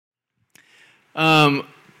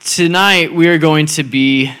Tonight we are going to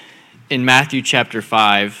be in Matthew chapter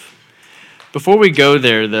 5. Before we go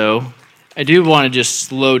there, though, I do want to just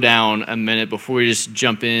slow down a minute before we just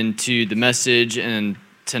jump into the message and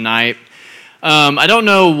tonight. I don't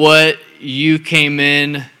know what you came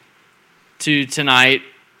in to tonight,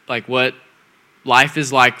 like what life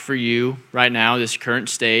is like for you right now, this current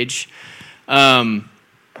stage.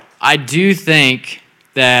 I do think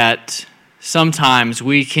that sometimes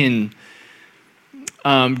we can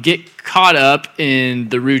get caught up in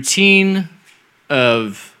the routine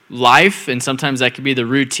of life, and sometimes that could be the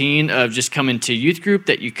routine of just coming to youth group,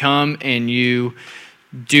 that you come and you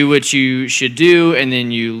do what you should do, and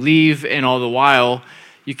then you leave, and all the while,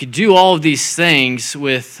 you could do all of these things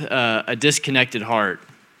with a disconnected heart,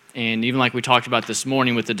 and even like we talked about this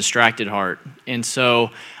morning, with a distracted heart. And so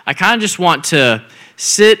I kind of just want to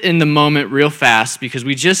sit in the moment real fast, because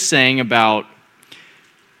we just sang about,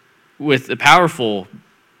 with the powerful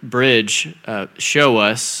bridge, show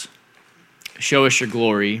us your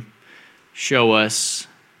glory, show us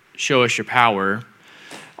your power,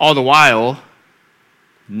 all the while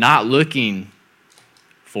not looking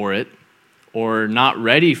for it or not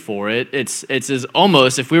ready for it. It's as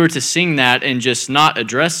almost, if we were to sing that and just not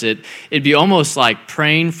address it, it'd be almost like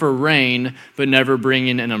praying for rain but never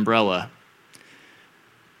bringing an umbrella.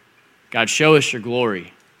 God, show us your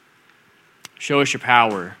glory, show us your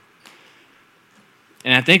power.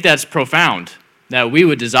 And I think that's profound, that we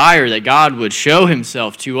would desire that God would show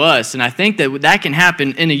himself to us. And I think that can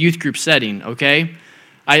happen in a youth group setting, okay?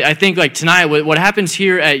 I think like tonight, what happens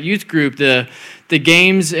here at youth group, the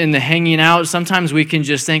games and the hanging out, sometimes we can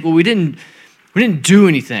just think, well, we didn't do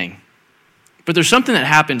anything. But there's something that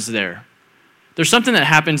happens there. There's something that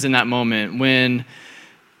happens in that moment when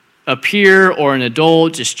a peer or an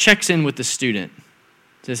adult just checks in with the student.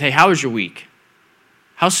 Says, hey, how was your week?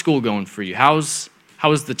 How's school going for you? How was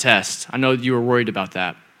the test? I know you were worried about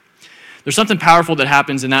that. There's something powerful that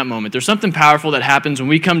happens in that moment. There's something powerful that happens when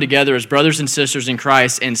we come together as brothers and sisters in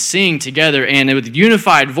Christ and sing together, and with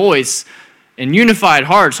unified voice and unified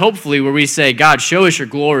hearts, hopefully, where we say, God, show us your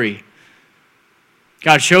glory.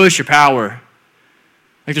 God, show us your power.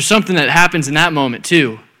 Like there's something that happens in that moment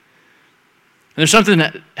too. And there's something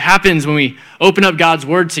that happens when we open up God's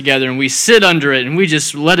word together and we sit under it and we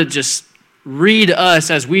just let it just read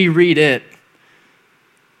us as we read it.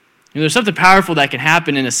 There's something powerful that can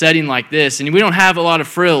happen in a setting like this, and we don't have a lot of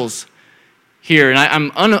frills here, and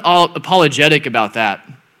I'm unapologetic about that.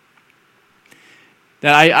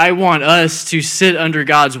 That I want us to sit under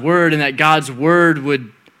God's word, and that God's word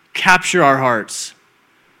would capture our hearts.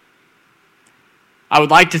 I would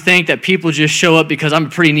like to think that people just show up because I'm a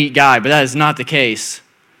pretty neat guy, but that is not the case.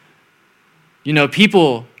 You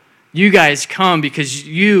guys come because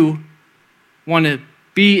you want to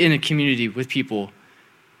be in a community with people.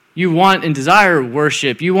 You want and desire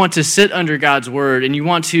worship. You want to sit under God's word, and you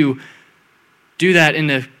want to do that in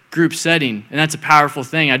a group setting, and that's a powerful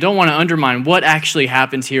thing. I don't want to undermine what actually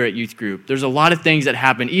happens here at youth group. There's a lot of things that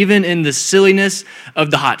happen, even in the silliness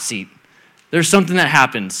of the hot seat. There's something that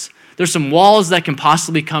happens. There's some walls that can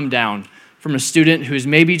possibly come down from a student who's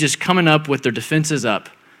maybe just coming up with their defenses up.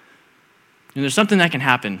 And there's something that can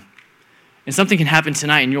happen. And something can happen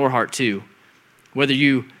tonight in your heart too. Whether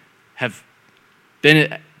you have been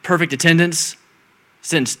at perfect attendance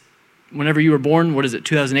since whenever you were born,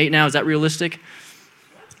 2008 now? Is that realistic?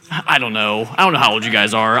 I don't know. I don't know how old you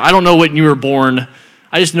guys are. I don't know when you were born.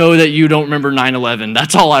 I just know that you don't remember 9/11.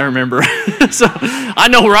 That's all I remember. So I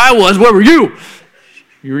know where I was. Where were you?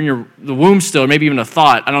 You were in the womb still, or maybe even a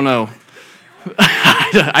thought. I don't know.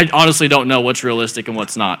 I honestly don't know what's realistic and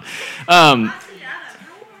what's not. I'm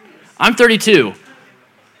 32.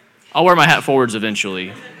 I'll wear my hat forwards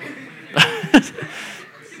eventually.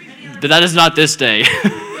 But that is not this day.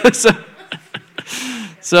 But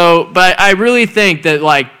I really think that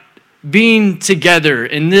like being together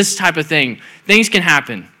in this type of thing, things can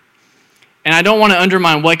happen. And I don't want to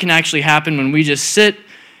undermine what can actually happen when we just sit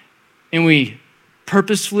and we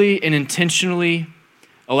purposefully and intentionally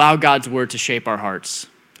allow God's word to shape our hearts.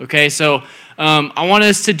 Okay, so I want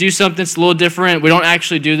us to do something that's a little different. We don't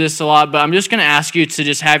actually do this a lot, but I'm just going to ask you to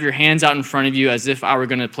just have your hands out in front of you as if I were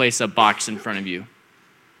going to place a box in front of you.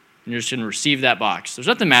 And you're just going to receive that box. There's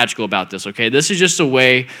nothing magical about this, okay? This is just a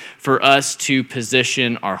way for us to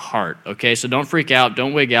position our heart, okay? So don't freak out.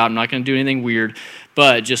 Don't wig out. I'm not going to do anything weird.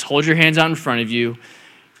 But just hold your hands out in front of you,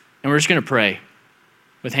 and we're just going to pray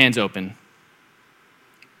with hands open.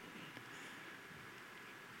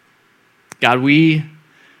 God, we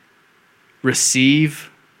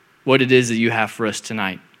receive what it is that you have for us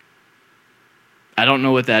tonight. I don't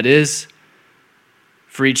know what that is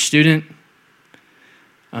for each student.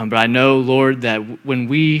 But I know, Lord, that when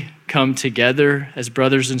we come together as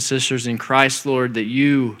brothers and sisters in Christ, Lord, that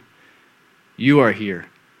you are here.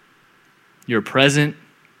 You're present.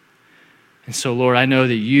 And so, Lord, I know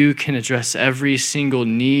that you can address every single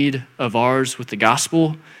need of ours with the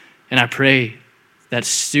gospel. And I pray that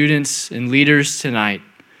students and leaders tonight,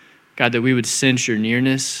 God, that we would sense your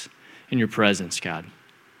nearness and your presence, God.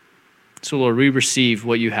 So, Lord, we receive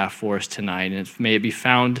what you have for us tonight, and may it be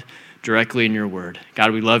found directly in your word.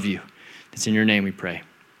 God, we love you. It's in your name we pray.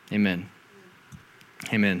 Amen.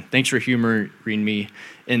 Amen. Thanks for humoring me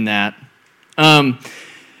in that.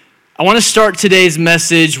 I want to start today's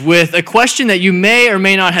message with a question that you may or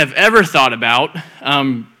may not have ever thought about,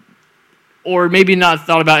 or maybe not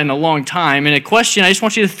thought about in a long time. And a question, I just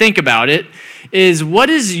want you to think about it, is what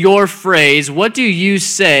is your phrase, what do you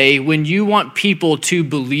say when you want people to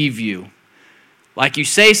believe you? Like you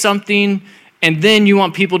say something, and then you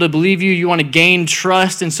want people to believe you, you want to gain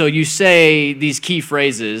trust, and so you say these key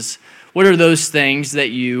phrases. What are those things that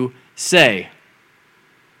you say?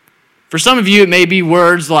 For some of you, it may be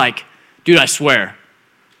words like, dude, I swear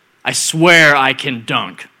I can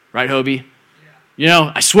dunk. Right, Hobie? Yeah. You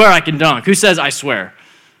know, I swear I can dunk. Who says I swear?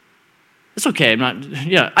 It's okay,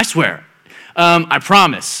 I swear. I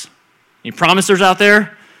promise. Any promisers out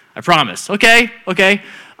there? I promise. Okay.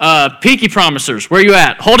 Pinky promisers, where you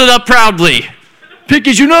at? Hold it up proudly.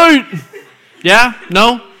 Pinkies unite. Yeah?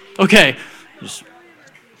 No? Okay.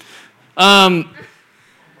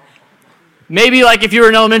 Maybe like if you were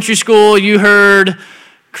in elementary school, you heard,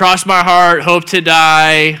 cross my heart, hope to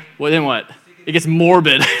die. Well, then what? It gets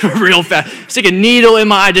morbid real fast. Stick a needle in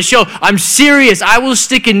my eye to show I'm serious. I will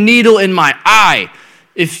stick a needle in my eye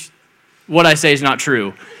if what I say is not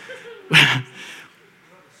true.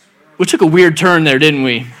 We took a weird turn there, didn't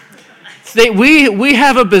we? We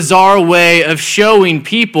have a bizarre way of showing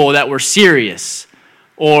people that we're serious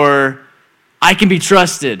or I can be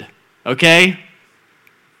trusted, okay?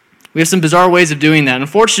 We have some bizarre ways of doing that.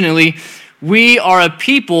 Unfortunately, we are a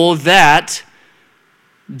people that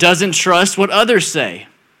doesn't trust what others say.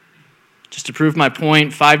 Just to prove my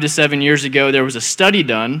point, 5 to 7 years ago, there was a study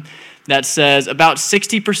done that says about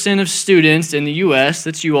 60% of students in the U.S.,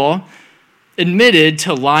 that's you all, admitted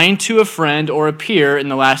to lying to a friend or a peer in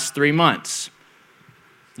the last 3 months.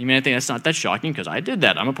 You may think that's not that shocking because I did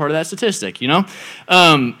that. I'm a part of that statistic, you know?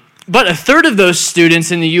 But a third of those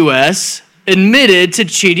students in the U.S. admitted to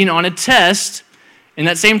cheating on a test in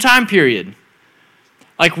that same time period.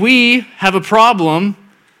 Like we have a problem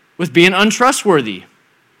with being untrustworthy.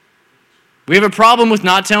 We have a problem with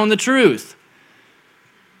not telling the truth.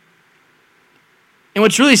 And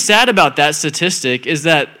what's really sad about that statistic is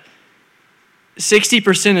that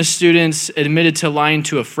 60% of students admitted to lying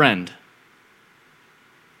to a friend.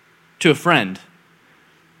 To a friend.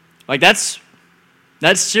 Like that's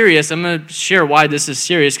serious. I'm going to share why this is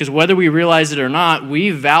serious, because whether we realize it or not, we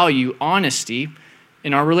value honesty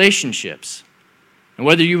in our relationships. And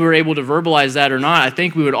whether you were able to verbalize that or not, I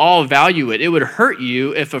think we would all value it. It would hurt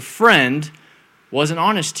you if a friend wasn't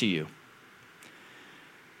honest to you.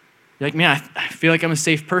 You're like, man, I feel like I'm a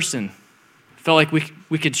safe person. I felt like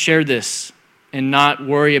we could share this and not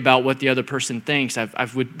worry about what the other person thinks. I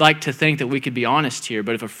would like to think that we could be honest here,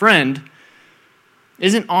 but if a friend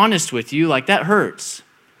isn't honest with you, like that hurts.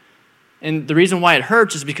 And the reason why it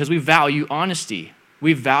hurts is because we value honesty.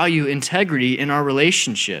 We value integrity in our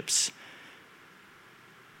relationships.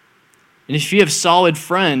 And if you have solid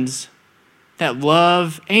friends that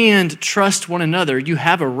love and trust one another, you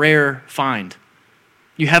have a rare find.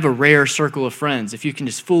 You have a rare circle of friends if you can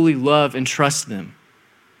just fully love and trust them.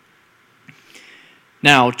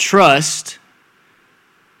 Now, trust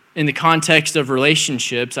in the context of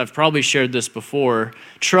relationships, I've probably shared this before,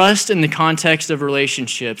 trust in the context of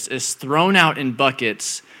relationships is thrown out in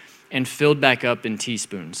buckets and filled back up in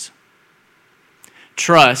teaspoons.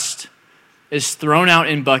 Trust is thrown out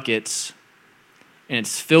in buckets and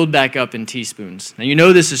it's filled back up in teaspoons. Now, you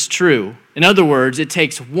know this is true. In other words, it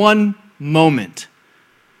takes one moment.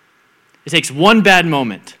 It takes one bad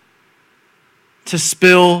moment to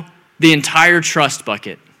spill the entire trust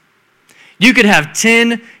bucket. You could have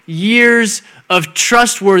 10 years of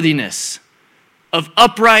trustworthiness, of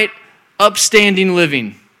upright, upstanding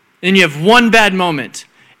living. Then you have one bad moment,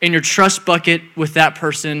 and your trust bucket with that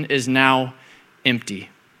person is now empty.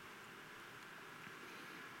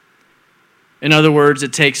 In other words,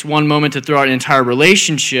 it takes one moment to throw out an entire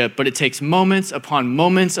relationship, but it takes moments upon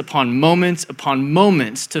moments upon moments upon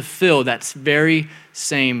moments to fill that very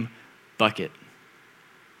same bucket.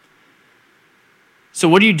 So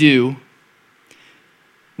what do you do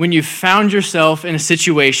when you've found yourself in a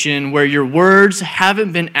situation where your words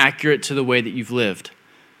haven't been accurate to the way that you've lived?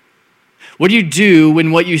 What do you do when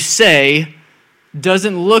what you say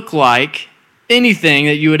doesn't look like anything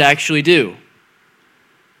that you would actually do?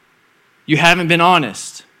 You haven't been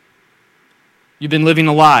honest. You've been living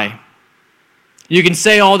a lie. You can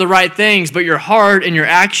say all the right things, but your heart and your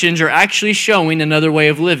actions are actually showing another way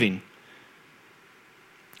of living.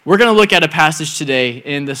 We're going to look at a passage today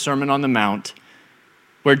in the Sermon on the Mount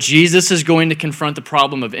where Jesus is going to confront the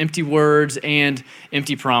problem of empty words and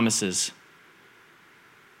empty promises.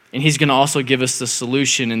 And he's going to also give us the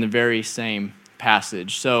solution in the very same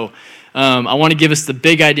passage. So I want to give us the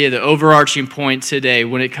big idea, the overarching point today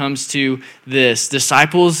when it comes to this.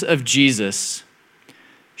 Disciples of Jesus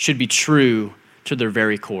should be true to their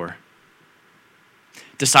very core.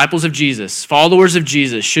 Disciples of Jesus, followers of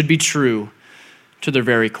Jesus should be true to their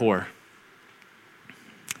very core.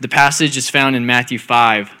 The passage is found in Matthew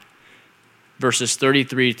 5, verses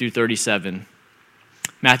 33 through 37.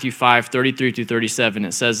 Matthew 5, 33 through 37,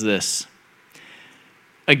 it says this.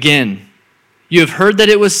 Again, you have heard that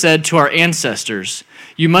it was said to our ancestors,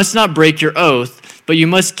 you must not break your oath, but you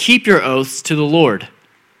must keep your oaths to the Lord.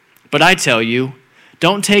 But I tell you,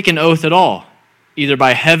 don't take an oath at all, either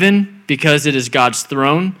by heaven, because it is God's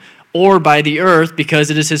throne, or by the earth,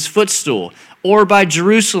 because it is his footstool, or by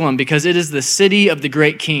Jerusalem, because it is the city of the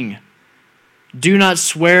great king. Do not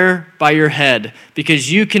swear by your head,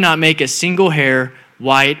 because you cannot make a single hair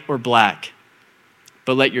white or black.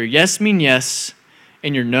 But let your yes mean yes,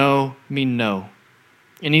 and your no mean no.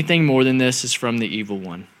 Anything more than this is from the evil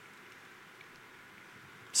one.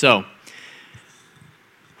 So,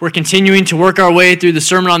 we're continuing to work our way through the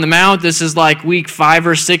Sermon on the Mount. This is like week 5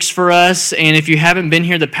 or 6 for us. And if you haven't been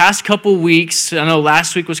here the past couple weeks, I know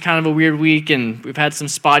last week was kind of a weird week and we've had some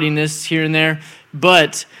spottiness here and there.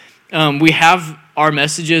 But we have our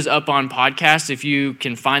messages up on podcasts. If you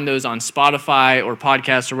can find those on Spotify or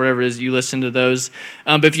podcasts or whatever it is, you listen to those.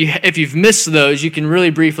 But if you've missed those, you can really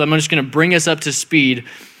briefly, I'm just going to bring us up to speed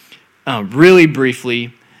really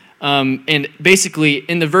briefly. And basically,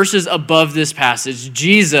 in the verses above this passage,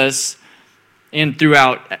 Jesus, and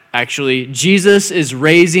throughout actually, Jesus is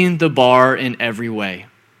raising the bar in every way.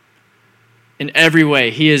 In every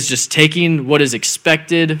way, he is just taking what is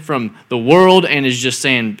expected from the world and is just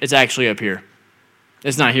saying, it's actually up here.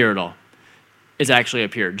 It's not here at all. It's actually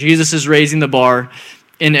up here. Jesus is raising the bar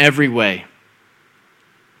in every way.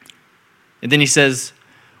 And then he says,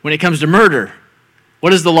 when it comes to murder, what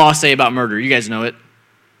does the law say about murder? You guys know it.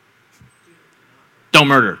 Don't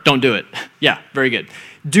murder. Don't do it. Yeah, very good.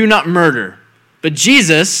 Do not murder. But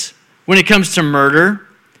Jesus, when it comes to murder,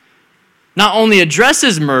 not only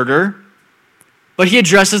addresses murder, but he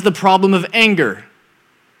addresses the problem of anger.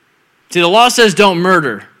 See, the law says don't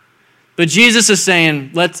murder. But Jesus is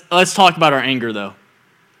saying, let's talk about our anger, though.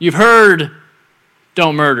 You've heard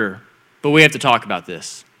don't murder, but we have to talk about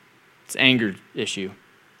this. It's an anger issue.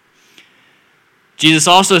 Jesus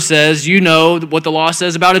also says, you know what the law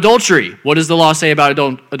says about adultery. What does the law say about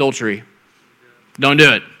adultery? Don't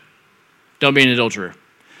do it. Don't be an adulterer.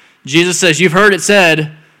 Jesus says, you've heard it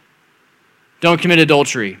said, don't commit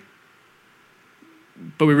adultery.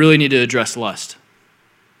 But we really need to address lust.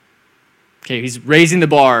 Okay, he's raising the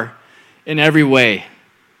bar in every way.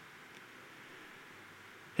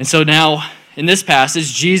 And so now, in this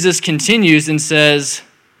passage, Jesus continues and says,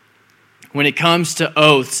 when it comes to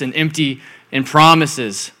oaths and empty and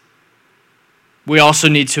promises, we also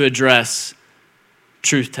need to address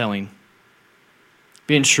truth-telling.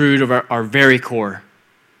 Being true to our very core.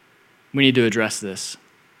 We need to address this.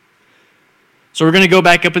 So we're going to go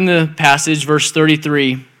back up in the passage, verse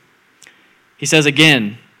 33. He says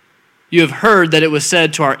again, you have heard that it was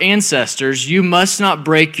said to our ancestors, you must not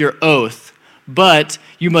break your oath, but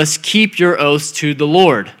you must keep your oaths to the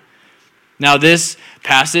Lord. Now this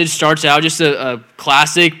passage starts out just a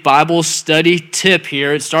classic Bible study tip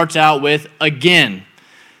here. It starts out with again.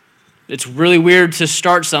 It's really weird to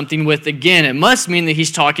start something with again. It must mean that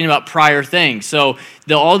he's talking about prior things. So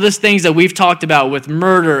all these things that we've talked about with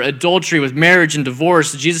murder, adultery, with marriage and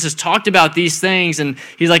divorce, Jesus has talked about these things, and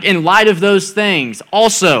he's like, in light of those things,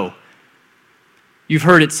 also, you've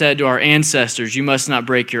heard it said to our ancestors, you must not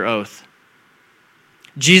break your oath.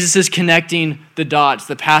 Jesus is connecting the dots,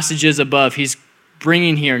 the passages above. He's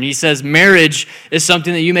bringing here, and he says marriage is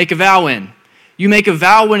something that you make a vow in. You make a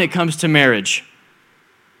vow when it comes to marriage.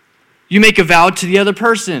 You make a vow to the other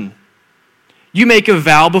person. You make a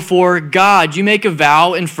vow before God. You make a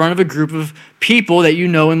vow in front of a group of people that you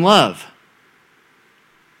know and love.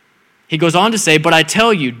 He goes on to say, but I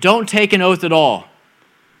tell you, don't take an oath at all,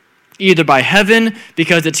 either by heaven,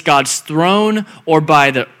 because it's God's throne, or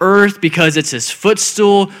by the earth, because it's his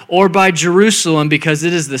footstool, or by Jerusalem, because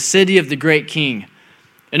it is the city of the great king.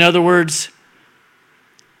 In other words,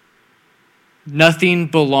 nothing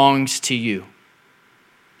belongs to you.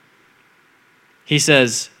 He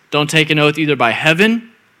says, don't take an oath either by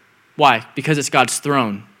heaven. Why? Because it's God's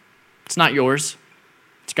throne. It's not yours.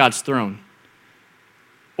 It's God's throne.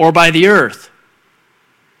 Or by the earth,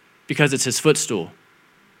 because it's his footstool.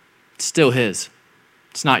 It's still his.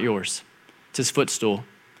 It's not yours. It's his footstool.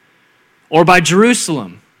 Or by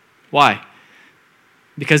Jerusalem. Why?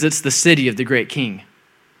 Because it's the city of the great king.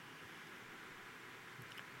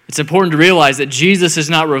 It's important to realize that Jesus is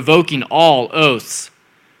not revoking all oaths.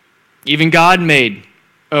 Even God made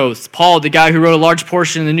oaths. Paul, the guy who wrote a large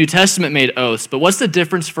portion of the New Testament, made oaths. But what's the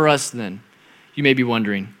difference for us then? You may be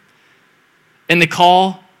wondering. And the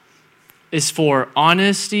call is for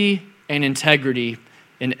honesty and integrity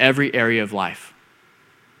in every area of life.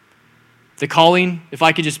 The calling, if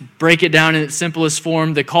I could just break it down in its simplest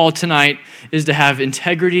form, the call tonight is to have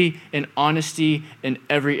integrity and honesty in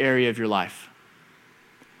every area of your life.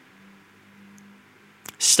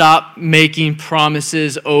 Stop making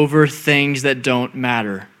promises over things that don't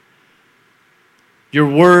matter. Your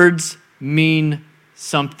words mean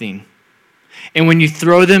something. And when you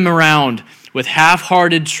throw them around with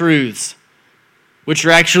half-hearted truths, which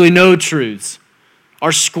are actually no truths,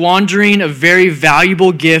 are squandering a very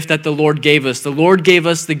valuable gift that the Lord gave us. The Lord gave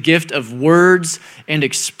us the gift of words and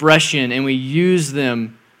expression, and we use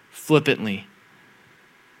them flippantly.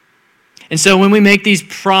 And so when we make these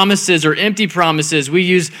promises or empty promises, we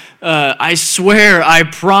use, I swear, I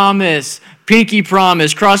promise, pinky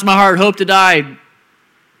promise, cross my heart, hope to die,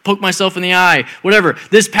 poke myself in the eye, whatever.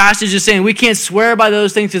 This passage is saying we can't swear by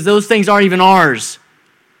those things because those things aren't even ours.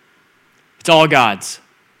 It's all God's.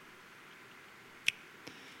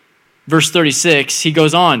 Verse 36, he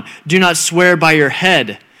goes on, do not swear by your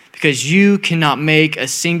head because you cannot make a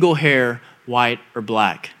single hair white or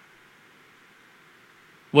black.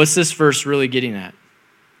 What's this verse really getting at?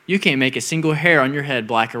 You can't make a single hair on your head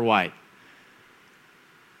black or white.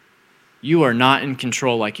 You are not in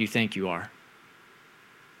control like you think you are.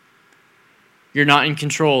 You're not in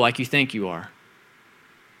control like you think you are.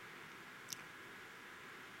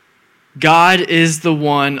 God is the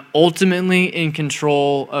one ultimately in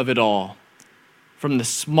control of it all. From the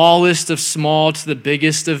smallest of small to the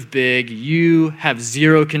biggest of big, you have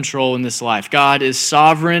zero control in this life. God is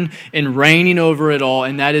sovereign and reigning over it all,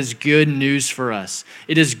 and that is good news for us.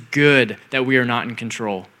 It is good that we are not in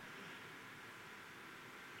control.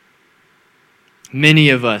 Many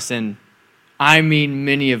of us, and I mean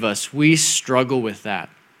many of us, we struggle with that.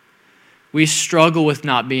 We struggle with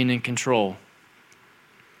not being in control.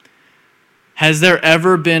 Has there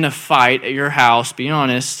ever been a fight at your house? Be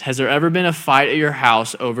honest. Has there ever been a fight at your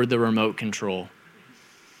house over the remote control?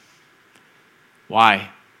 Why?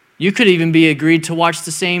 You could even be agreed to watch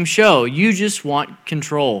the same show. You just want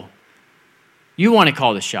control. You want to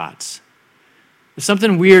call the shots. There's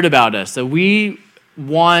something weird about us that we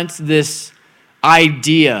want this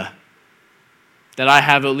idea that I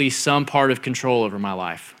have at least some part of control over my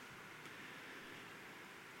life.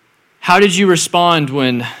 How did you respond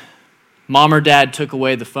when Mom or Dad took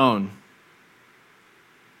away the phone?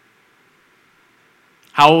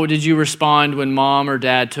 How did you respond when Mom or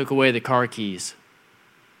Dad took away the car keys?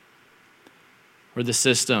 Or the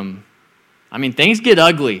system? I mean, things get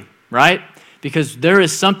ugly, right? Because there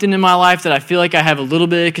is something in my life that I feel like I have a little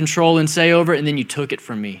bit of control and say over it, and then you took it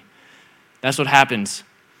from me. That's what happens.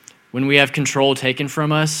 When we have control taken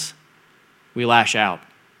from us, we lash out.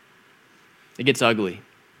 It gets ugly.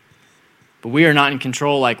 But we are not in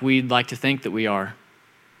control like we'd like to think that we are.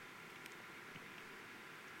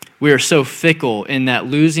 We are so fickle in that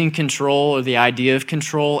losing control or the idea of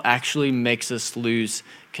control actually makes us lose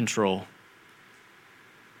control.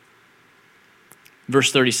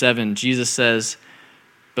 Verse 37, Jesus says,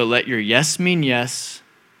 but let your yes mean yes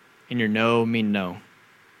and your no mean no.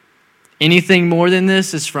 Anything more than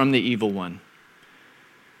this is from the evil one.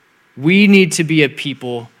 We need to be a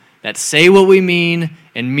people that say what we mean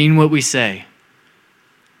and mean what we say.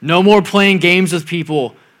 No more playing games with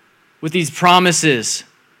people with these promises.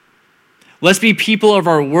 Let's be people of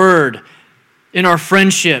our word in our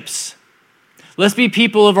friendships. Let's be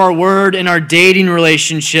people of our word in our dating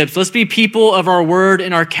relationships. Let's be people of our word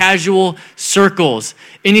in our casual circles.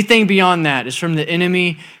 Anything beyond that is from the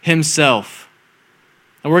enemy himself.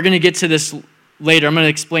 And we're going to get to this later. I'm going to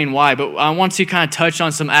explain why, but I want to kind of touch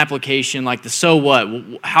on some application like the so what.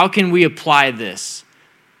 How can we apply this?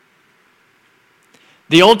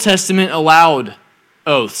 The Old Testament allowed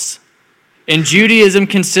oaths, and Judaism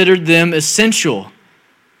considered them essential.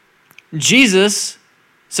 Jesus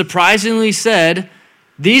surprisingly said,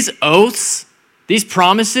 these oaths, these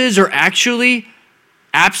promises are actually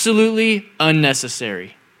absolutely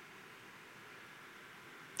unnecessary.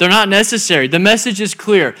 They're not necessary. The message is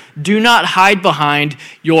clear. Do not hide behind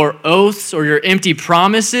your oaths or your empty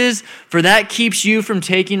promises, for that keeps you from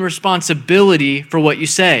taking responsibility for what you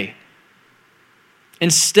say.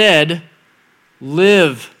 Instead,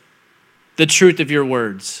 live the truth of your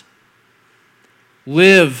words.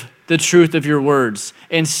 Live the truth of your words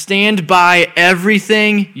and stand by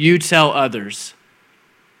everything you tell others.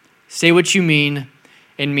 Say what you mean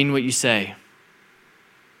and mean what you say.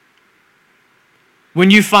 When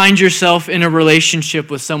you find yourself in a relationship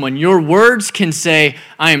with someone, your words can say,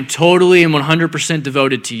 I am totally and 100%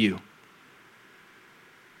 devoted to you.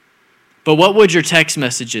 But what would your text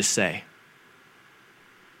messages say?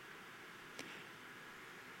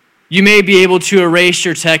 You may be able to erase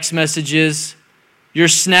your text messages. Your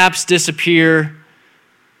snaps disappear.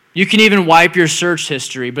 You can even wipe your search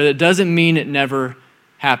history, but it doesn't mean it never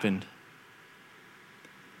happened.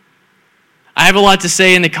 I have a lot to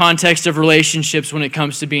say in the context of relationships when it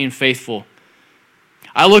comes to being faithful.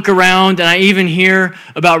 I look around and I even hear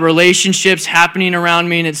about relationships happening around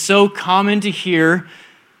me, and it's so common to hear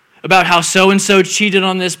about how so-and-so cheated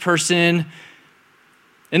on this person,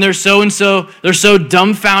 and they're so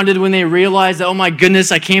dumbfounded when they realize that, oh my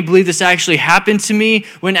goodness, I can't believe this actually happened to me,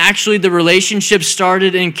 when actually the relationship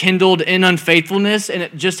started and kindled in unfaithfulness, and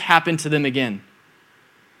it just happened to them again.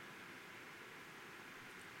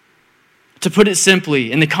 To put it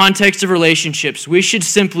simply, in the context of relationships, we should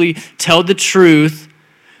simply tell the truth,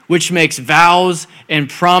 which makes vows and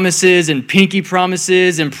promises and pinky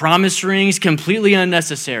promises and promise rings completely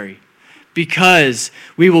unnecessary, because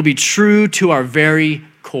we will be true to our very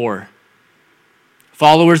core.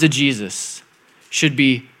 Followers of Jesus should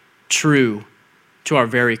be true to our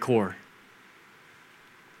very core.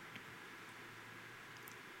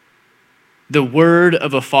 The word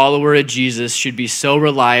of a follower of Jesus should be so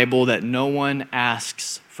reliable that no one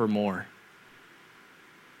asks for more.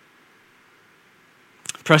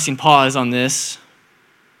 Pressing pause on this,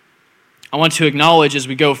 I want to acknowledge as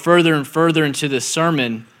we go further and further into this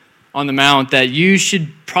Sermon on the Mount that you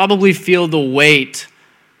should probably feel the weight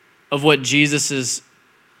of what Jesus is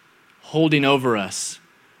holding over us.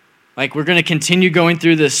 Like, we're going to continue going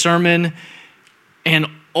through this sermon, and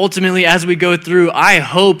ultimately, as we go through, I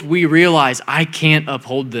hope we realize I can't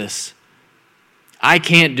uphold this. I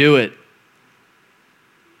can't do it.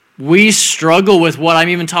 We struggle with what I'm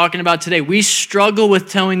even talking about today. We struggle with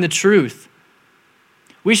telling the truth.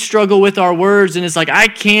 We struggle with our words, and it's like, I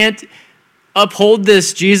can't uphold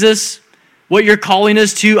this, Jesus. What you're calling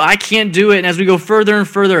us to, I can't do it. And as we go further and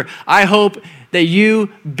further, I hope that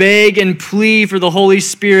you beg and plead for the Holy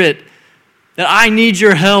Spirit, that I need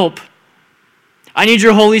your help. I need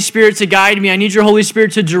your Holy Spirit to guide me. I need your Holy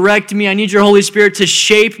Spirit to direct me. I need your Holy Spirit to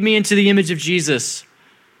shape me into the image of Jesus.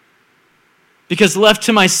 Because left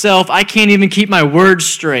to myself, I can't even keep my words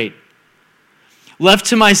straight. Left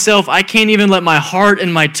to myself, I can't even let my heart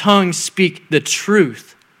and my tongue speak the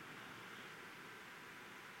truth.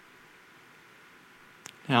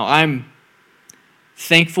 Now, I'm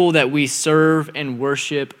thankful that we serve and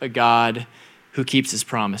worship a God who keeps his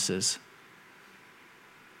promises.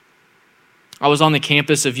 I was on the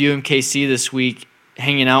campus of UMKC this week,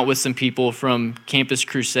 hanging out with some people from Campus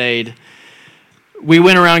Crusade. We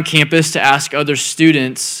went around campus to ask other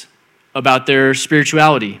students about their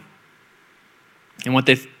spirituality and what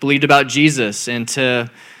they believed about Jesus, and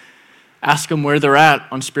to ask them where they're at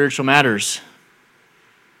on spiritual matters.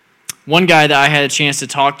 One guy that I had a chance to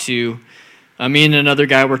talk to, me and another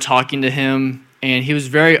guy were talking to him, and he was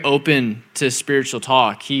very open to spiritual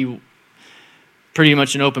talk. He pretty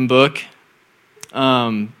much an open book.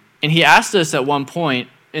 And he asked us at one point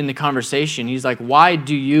in the conversation, he's like, why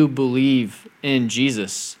do you believe in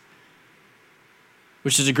Jesus?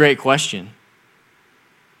 Which is a great question.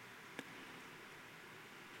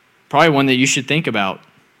 Probably one that you should think about.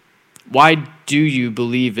 Why do you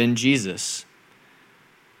believe in Jesus?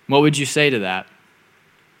 What would you say to that?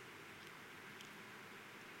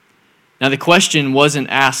 Now, the question wasn't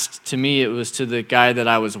asked to me, it was to the guy that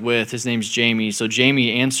I was with. His name's Jamie. So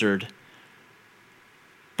Jamie answered.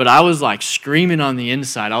 But I was like screaming on the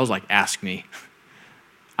inside. I was like, ask me.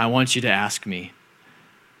 I want you to ask me.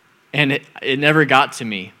 And it never got to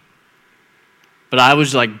me. But I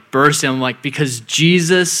was like bursting. I'm like, because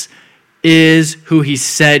Jesus is who he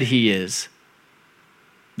said he is.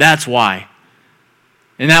 That's why.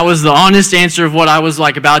 And that was the honest answer of what I was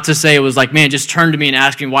like about to say. It was like, man, just turn to me and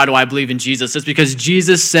ask me, why do I believe in Jesus? It's because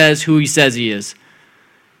Jesus says who he says he is.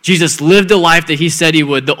 Jesus lived the life that he said he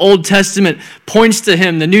would. The Old Testament points to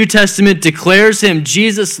him. The New Testament declares him.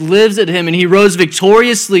 Jesus lives at him, and he rose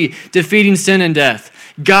victoriously, defeating sin and death.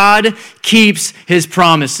 God keeps his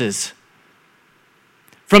promises.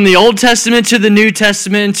 From the Old Testament to the New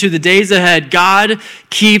Testament and to the days ahead, God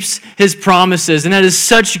keeps his promises. And that is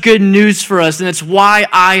such good news for us. And that's why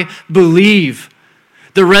I believe.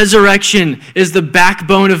 The resurrection is the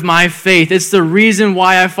backbone of my faith. It's the reason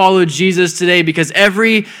why I follow Jesus today, because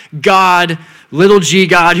every God, little g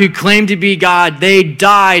God, who claimed to be God, they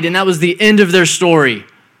died, and that was the end of their story.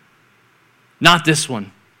 Not this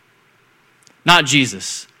one. Not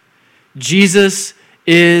Jesus. Jesus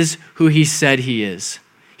is who he said he is.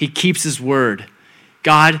 He keeps his word.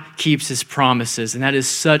 God keeps his promises, and that is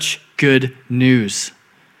such good news.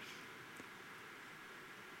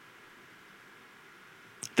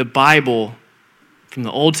 The Bible, from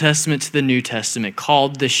the Old Testament to the New Testament,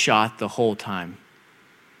 called the shot the whole time.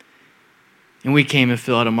 And we came and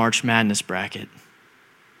filled out a March Madness bracket.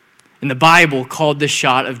 And the Bible called the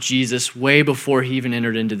shot of Jesus way before he even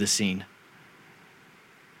entered into the scene.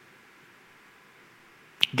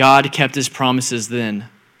 God kept his promises then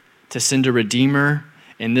to send a Redeemer,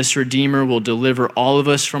 and this Redeemer will deliver all of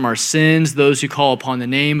us from our sins, those who call upon the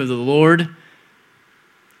name of the Lord.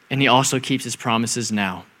 And he also keeps his promises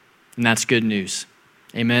now. And that's good news.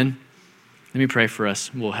 Amen? Let me pray for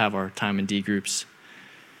us. We'll have our time in D groups.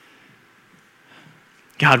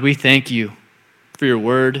 God, we thank you for your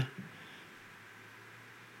word.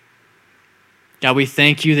 God, we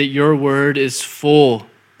thank you that your word is full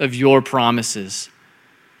of your promises,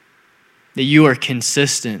 that you are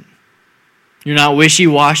consistent. You're not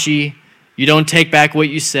wishy-washy. You don't take back what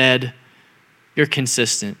you said. You're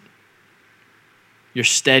consistent. You're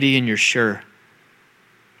steady and you're sure.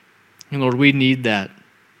 And Lord, we need that.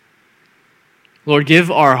 Lord,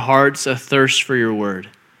 give our hearts a thirst for your word.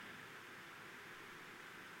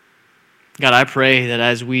 God, I pray that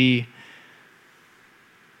as we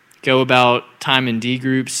go about time in D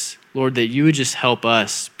groups, Lord, that you would just help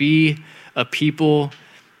us be a people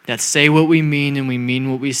that say what we mean and we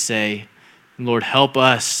mean what we say. And Lord, help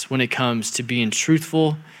us when it comes to being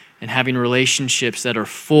truthful and having relationships that are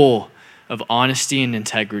full of honesty and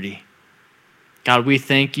integrity. God, we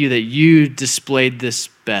thank you that you displayed this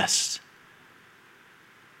best.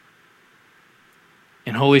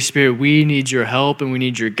 And Holy Spirit, we need your help and we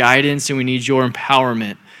need your guidance and we need your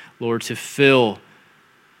empowerment, Lord, to fulfill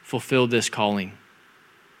this calling.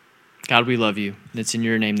 God, we love you. And it's in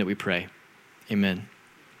your name that we pray. Amen.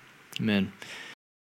 Amen.